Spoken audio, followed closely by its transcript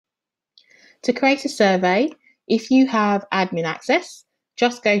To create a survey, if you have admin access,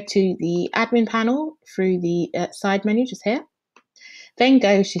 just go to the admin panel through the side menu just here. Then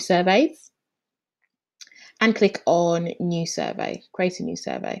go to surveys and click on new survey, create a new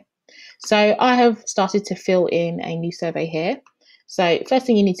survey. So I have started to fill in a new survey here. So first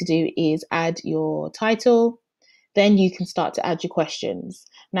thing you need to do is add your title. Then you can start to add your questions.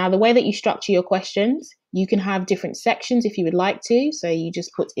 Now, the way that you structure your questions, you can have different sections if you would like to. So you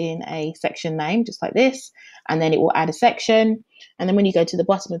just put in a section name, just like this, and then it will add a section. And then when you go to the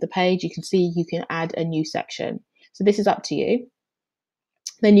bottom of the page, you can see you can add a new section. So this is up to you.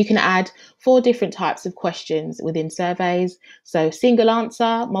 Then you can add 4 different types of questions within surveys. So single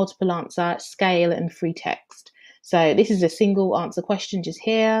answer, multiple answer, scale, and free text. So this is a single answer question just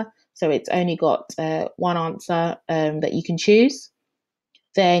here. So it's only got one answer that you can choose.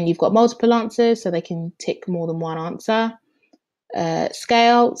 Then you've got multiple answers, so they can tick more than one answer.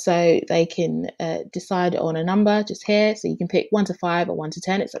 Scale, so they can decide on a number just here. So you can pick 1 to 5 or 1 to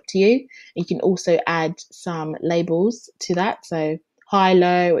 10, it's up to you. You can also add some labels to that. So high,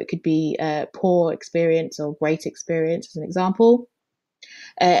 low, it could be poor experience or great experience as an example.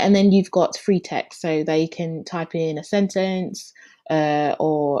 And then you've got free text, so they can type in a sentence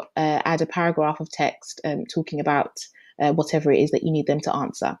or add a paragraph of text talking about whatever it is that you need them to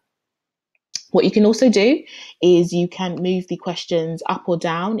answer. What you can also do is you can move the questions up or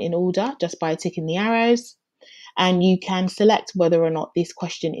down in order just by ticking the arrows, and you can select whether or not this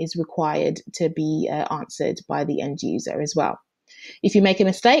question is required to be answered by the end user as well. If you make a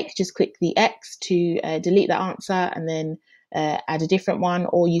mistake, just click the X to delete that answer and then add a different one,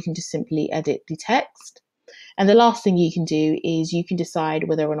 or you can just simply edit the text. And the last thing you can do is you can decide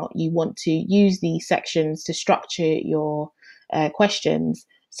whether or not you want to use these sections to structure your questions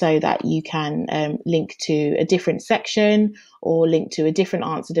so that you can link to a different section or link to a different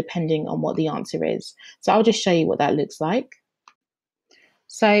answer depending on what the answer is. So I'll just show you what that looks like.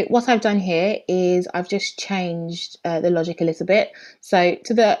 So what I've done here is I've just changed the logic a little bit. So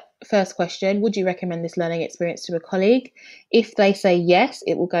to the first question, would you recommend this learning experience to a colleague? If they say yes,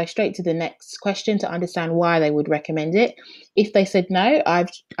 it will go straight to the next question to understand why they would recommend it. If they said no, I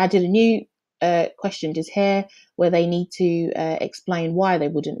did a new question just here where they need to explain why they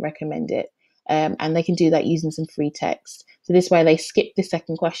wouldn't recommend it. And they can do that using some free text. So this way they skip the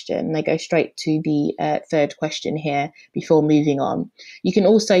second question and they go straight to the third question here before moving on. You can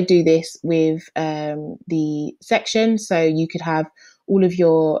also do this with the section. So you could have all of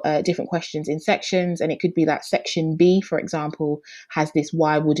your different questions in sections, and it could be that section B, for example, has this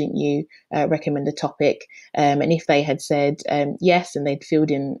why wouldn't you recommend a topic. And if they had said yes and they'd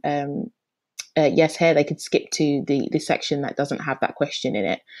filled in yes here, they could skip to the section that doesn't have that question in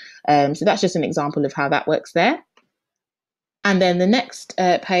it. So that's just an example of how that works there. And then the next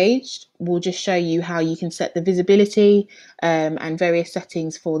page will just show you how you can set the visibility and various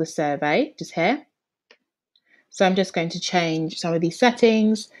settings for the survey just here. So I'm just going to change some of these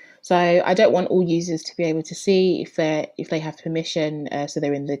settings. So I don't want all users to be able to see if they have permission, so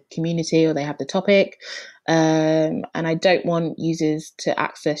they're in the community or they have the topic. And I don't want users to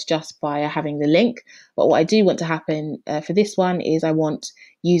access just via having the link. But what I do want to happen for this one is I want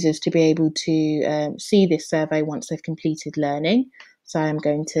users to be able to see this survey once they've completed learning. So I'm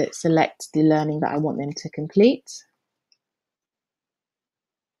going to select the learning that I want them to complete.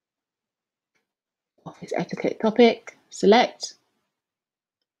 Office etiquette topic, select.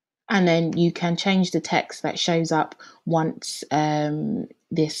 And then you can change the text that shows up once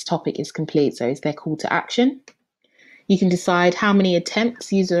this topic is complete. So it's their call to action. You can decide how many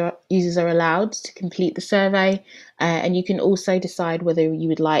attempts users are allowed to complete the survey. And you can also decide whether you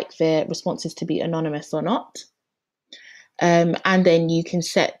would like their responses to be anonymous or not. And then you can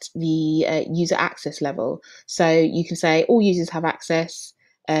set the user access level. So you can say all users have access.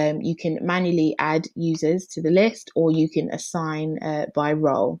 You can manually add users to the list, or you can assign by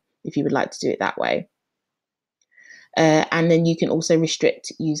role if you would like to do it that way. And then you can also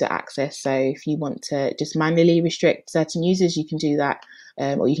restrict user access. So if you want to just manually restrict certain users, you can do that,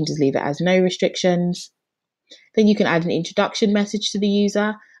 or you can just leave it as no restrictions. Then you can add an introduction message to the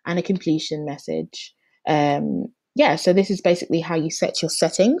user and a completion message. Yeah, so this is basically how you set your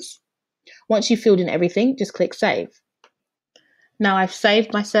settings. Once you've filled in everything, just click save. Now I've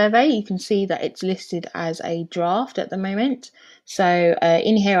saved my survey. You can see that it's listed as a draft at the moment. So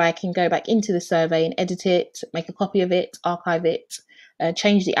in here, I can go back into the survey and edit it, make a copy of it, archive it,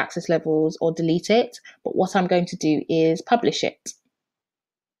 change the access levels or delete it. But what I'm going to do is publish it.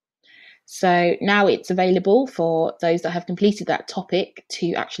 So now it's available for those that have completed that topic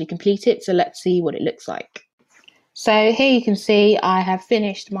to actually complete it. So let's see what it looks like. So here you can see I have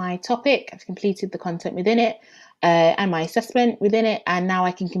finished my topic, I've completed the content within it and my assessment within it, and now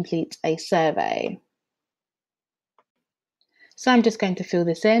I can complete a survey. So I'm just going to fill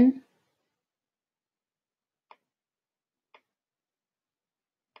this in.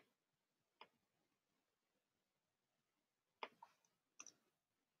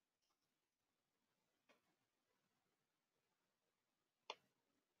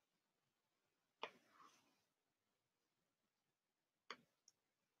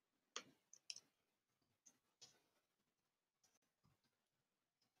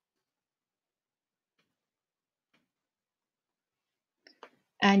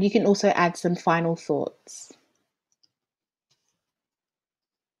 And you can also add some final thoughts.